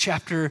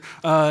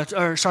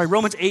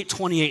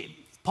 8:28.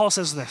 Paul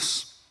says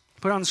this.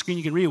 Put it on the screen,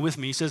 you can read it with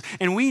me. He says,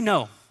 and we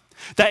know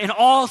that in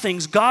all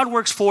things God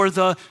works for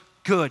the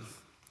good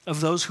of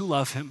those who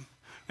love him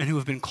and who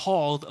have been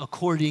called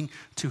according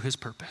to his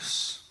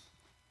purpose.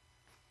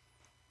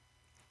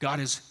 God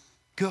is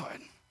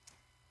good.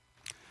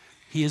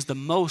 He is the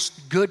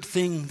most good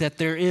thing that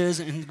there is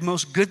and the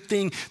most good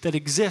thing that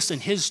exists.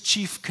 And his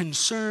chief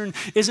concern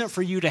isn't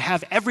for you to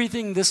have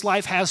everything this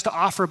life has to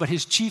offer, but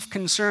his chief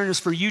concern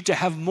is for you to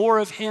have more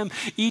of him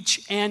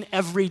each and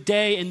every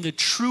day. And the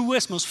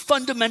truest, most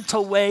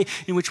fundamental way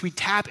in which we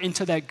tap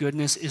into that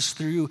goodness is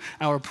through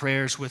our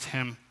prayers with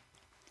him.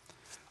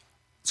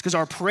 It's because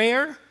our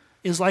prayer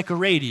is like a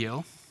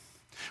radio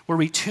where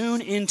we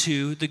tune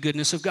into the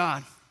goodness of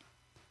God.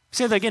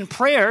 Say that again,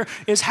 prayer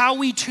is how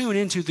we tune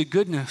into the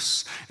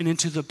goodness and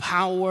into the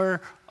power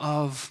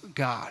of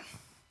God.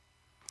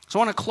 So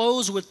I want to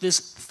close with this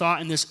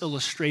thought and this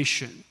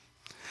illustration.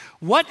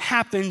 What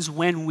happens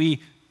when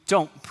we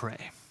don't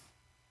pray?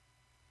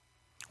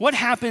 What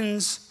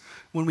happens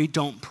when we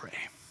don't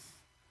pray?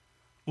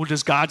 Well,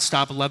 does God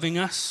stop loving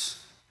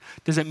us?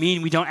 Does it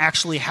mean we don't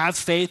actually have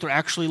faith or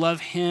actually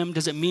love him?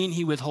 Does it mean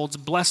he withholds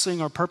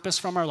blessing or purpose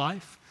from our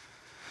life?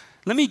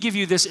 Let me give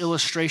you this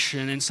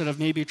illustration instead of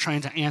maybe trying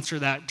to answer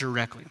that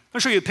directly.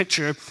 I'll show you a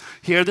picture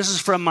here. This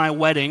is from my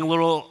wedding a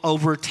little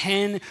over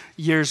 10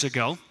 years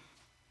ago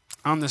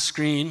on the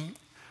screen.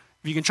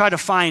 If you can try to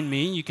find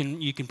me, you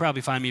can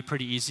probably find me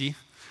pretty easy.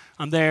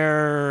 I'm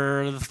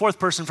there, the fourth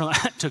person from,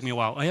 it took me a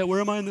while. Oh yeah,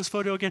 where am I in this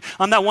photo again?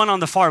 I'm that one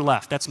on the far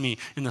left. That's me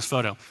in this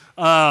photo.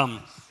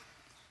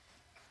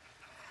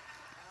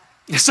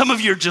 Some of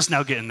you are just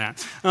now getting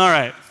that. All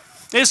right.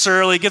 It's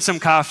early. Get some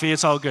coffee.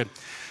 It's all good.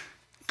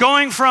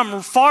 Going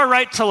from far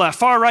right to left.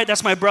 Far right,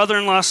 that's my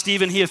brother-in-law,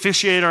 Stephen. He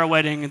officiated our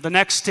wedding. The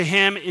next to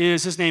him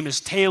his name is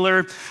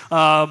Taylor, one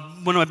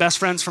of my best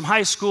friends from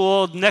high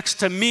school. Next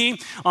to me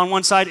on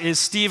one side is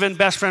Stephen,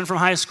 best friend from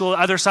high school.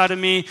 Other side of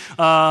me,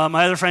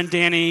 my other friend,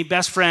 Danny,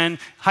 best friend,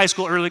 high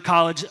school, early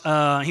college.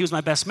 He was my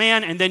best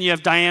man. And then you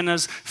have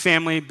Diana's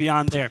family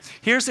beyond there.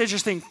 Here's the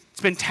interesting, it's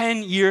been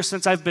 10 years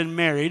since I've been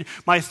married.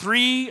 My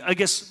three,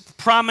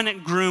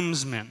 prominent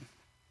groomsmen.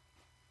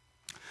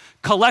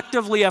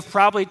 Collectively, I've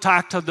probably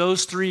talked to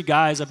those three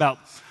guys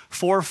about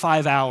 4 or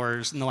 5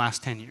 hours in the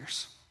last 10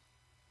 years.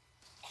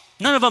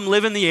 None of them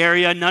live in the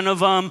area. None of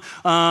them,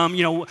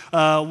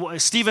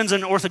 Stephen's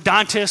an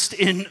orthodontist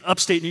in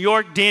upstate New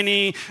York.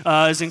 Danny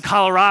is in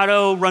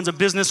Colorado, runs a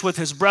business with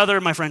his brother,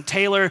 my friend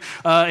Taylor.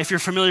 If you're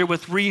familiar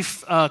with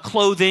Reef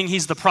Clothing,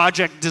 he's the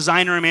project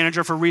designer and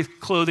manager for Reef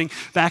Clothing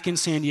back in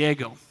San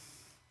Diego.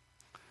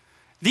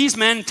 These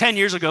men 10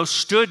 years ago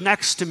stood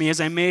next to me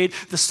as I made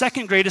the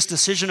second greatest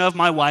decision of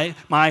my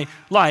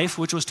life,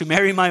 which was to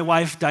marry my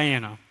wife,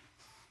 Diana.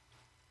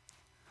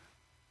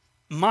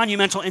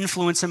 Monumental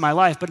influence in my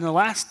life, but in the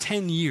last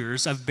 10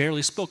 years, I've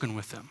barely spoken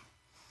with them.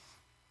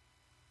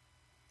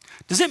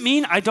 Does it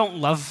mean I don't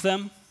love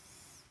them?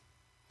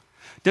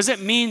 Does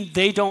it mean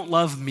they don't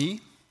love me?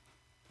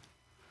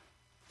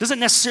 Doesn't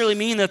necessarily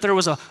mean that there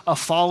was a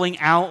falling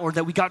out or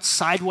that we got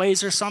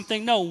sideways or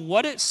something. No,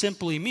 what it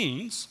simply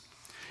means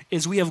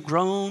is we have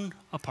grown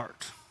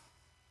apart.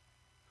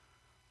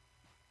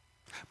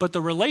 But the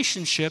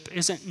relationship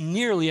isn't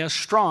nearly as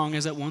strong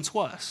as it once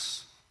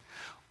was.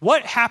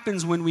 What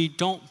happens when we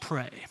don't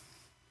pray?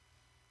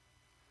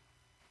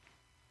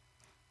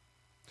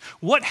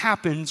 What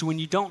happens when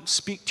you don't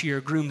speak to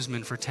your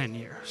groomsmen for 10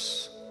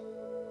 years?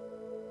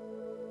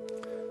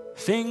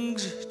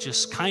 Things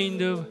just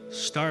kind of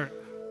start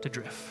to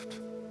drift.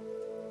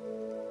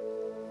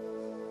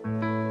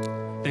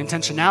 The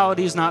intentionality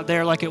is not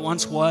there like it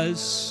once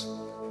was.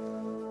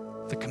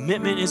 The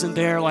commitment isn't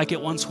there like it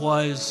once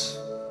was.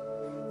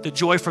 The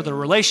joy for the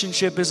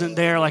relationship isn't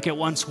there like it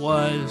once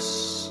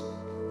was.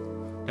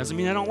 Doesn't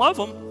mean I don't love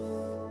them.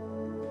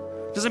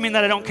 Doesn't mean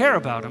that I don't care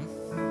about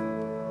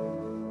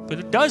them. But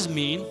it does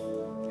mean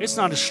it's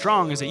not as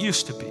strong as it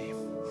used to be.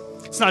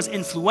 It's not as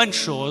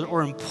influential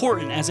or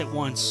important as it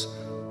once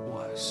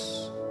was.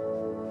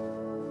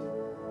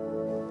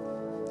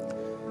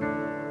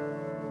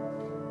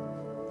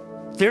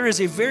 There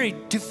is a very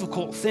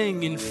difficult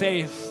thing in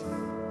faith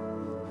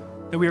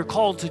that we are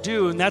called to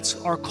do, and that's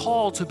our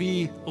call to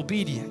be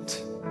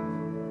obedient,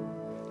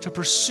 to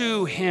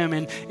pursue him.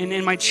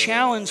 And my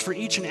challenge for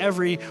each and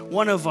every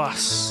one of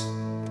us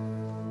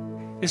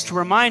is to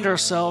remind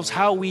ourselves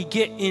how we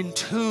get in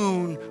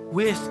tune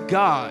with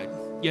God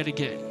yet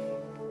again.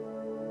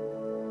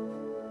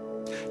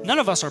 None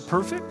of us are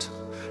perfect.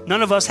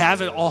 None of us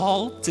have it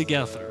all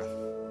together.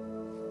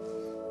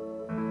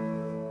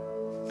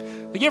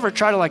 You ever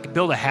try to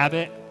build a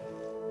habit,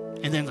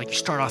 and then you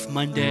start off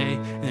Monday,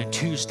 and then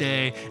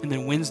Tuesday, and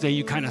then Wednesday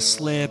you kind of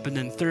slip, and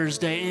then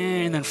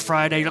Thursday, and then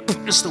Friday,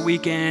 it's the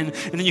weekend,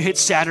 and then you hit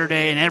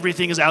Saturday, and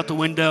everything is out the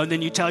window, and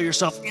then you tell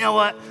yourself, you know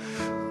what?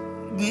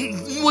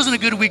 It wasn't a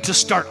good week to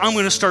start. I'm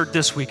going to start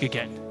this week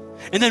again.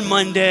 And then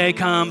Monday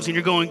comes, and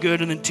you're going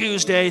good, and then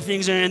Tuesday,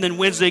 and then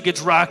Wednesday gets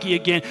rocky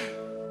again.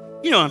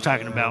 You know what I'm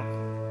talking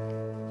about.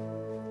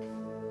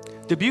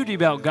 The beauty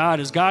about God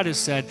is God has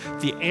said,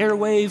 the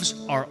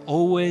airwaves are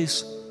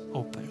always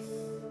open.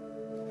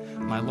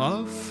 My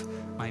love,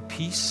 my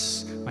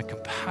peace, my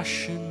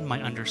compassion,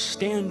 my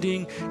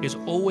understanding is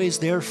always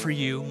there for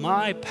you,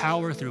 my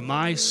power through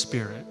my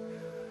Spirit.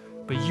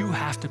 But you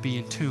have to be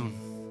in tune.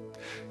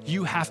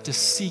 You have to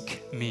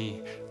seek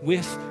me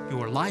with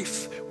your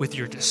life, with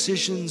your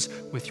decisions,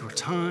 with your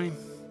time.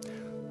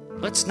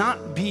 Let's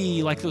not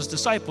be like those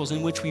disciples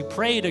in which we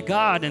pray to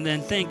God and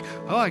then think,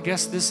 oh, I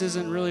guess this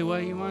isn't really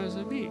what you want us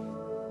to be.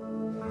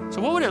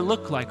 So what would it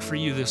look like for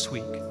you this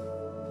week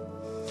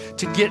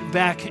to get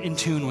back in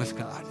tune with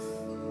God?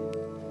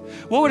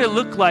 What would it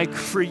look like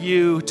for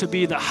you to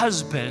be the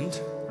husband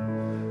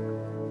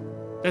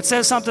that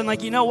says something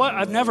like, you know what,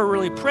 I've never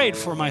really prayed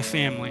for my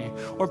family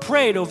or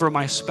prayed over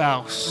my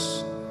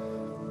spouse,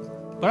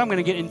 but I'm going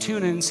to get in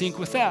tune and in sync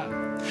with that?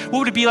 What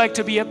would it be like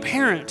to be a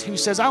parent who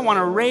says, I want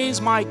to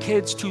raise my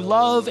kids to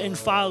love and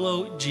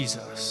follow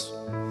Jesus?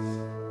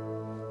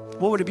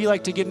 What would it be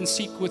like to get in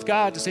sync with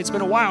God, to say, it's been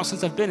a while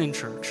since I've been in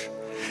church.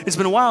 It's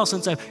been a while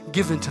since I've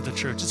given to the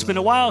church. It's been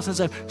a while since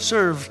I've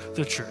served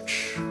the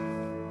church.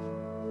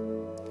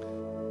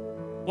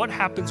 What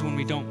happens when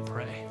we don't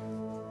pray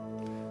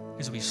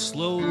is we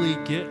slowly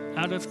get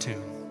out of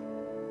tune.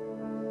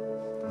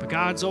 But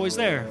God's always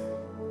there.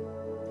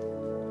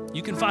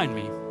 You can find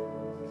me.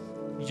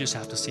 You just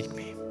have to seek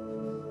me.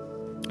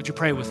 Would you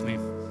pray with me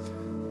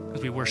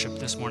as we worship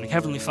this morning?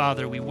 Heavenly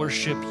Father, we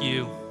worship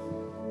you.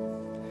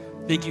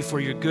 Thank you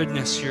for your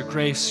goodness, your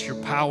grace, your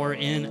power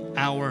in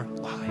our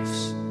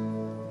lives.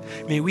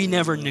 May we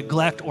never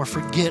neglect or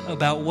forget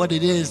about what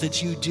it is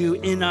that you do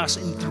in us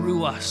and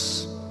through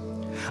us.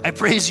 I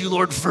praise you,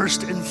 Lord,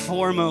 first and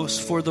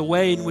foremost for the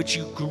way in which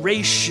you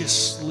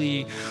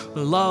graciously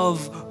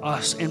love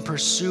us and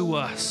pursue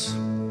us.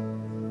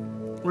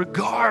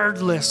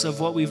 Regardless of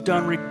what we've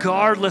done,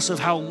 regardless of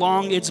how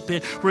long it's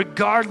been,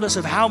 regardless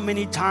of how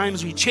many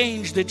times we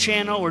change the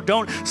channel or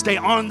don't stay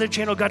on the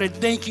channel, God, I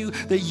thank you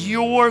that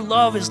your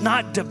love is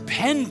not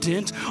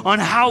dependent on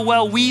how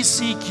well we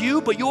seek you,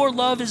 but your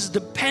love is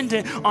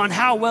dependent on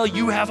how well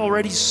you have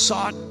already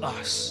sought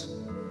us.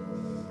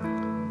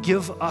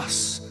 Give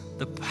us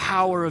the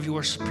power of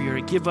your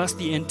Spirit. Give us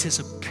the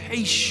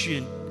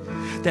anticipation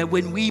that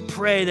when we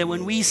pray, that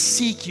when we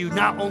seek you,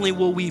 not only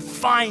will we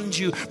find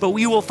you, but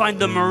we will find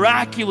the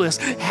miraculous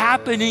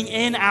happening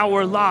in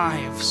our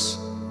lives.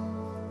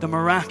 The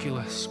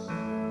miraculous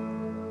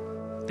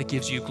that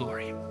gives you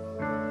glory.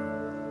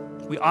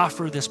 We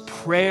offer this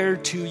prayer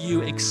to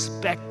you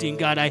expecting,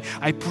 God,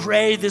 I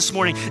pray this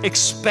morning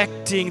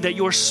expecting that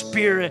your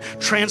Spirit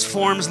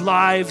transforms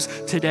lives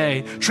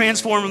today,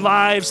 transform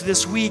lives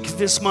this week,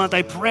 this month.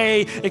 I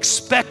pray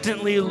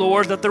expectantly,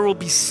 Lord, that there will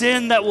be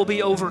sin that will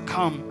be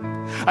overcome.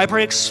 I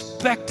pray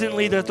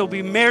expectantly that there'll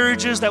be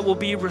marriages that will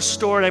be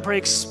restored. I pray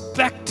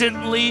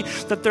expectantly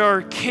that there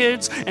are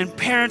kids and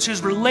parents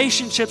whose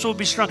relationships will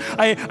be strong.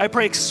 I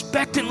pray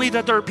expectantly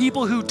that there are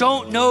people who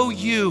don't know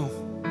you,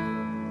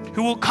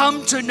 who will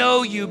come to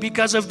know you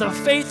because of the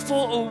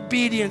faithful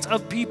obedience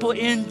of people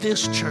in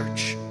this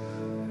church,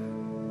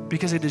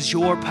 because it is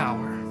your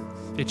power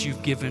that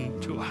you've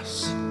given to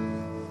us.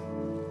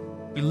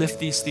 We lift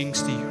these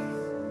things to you.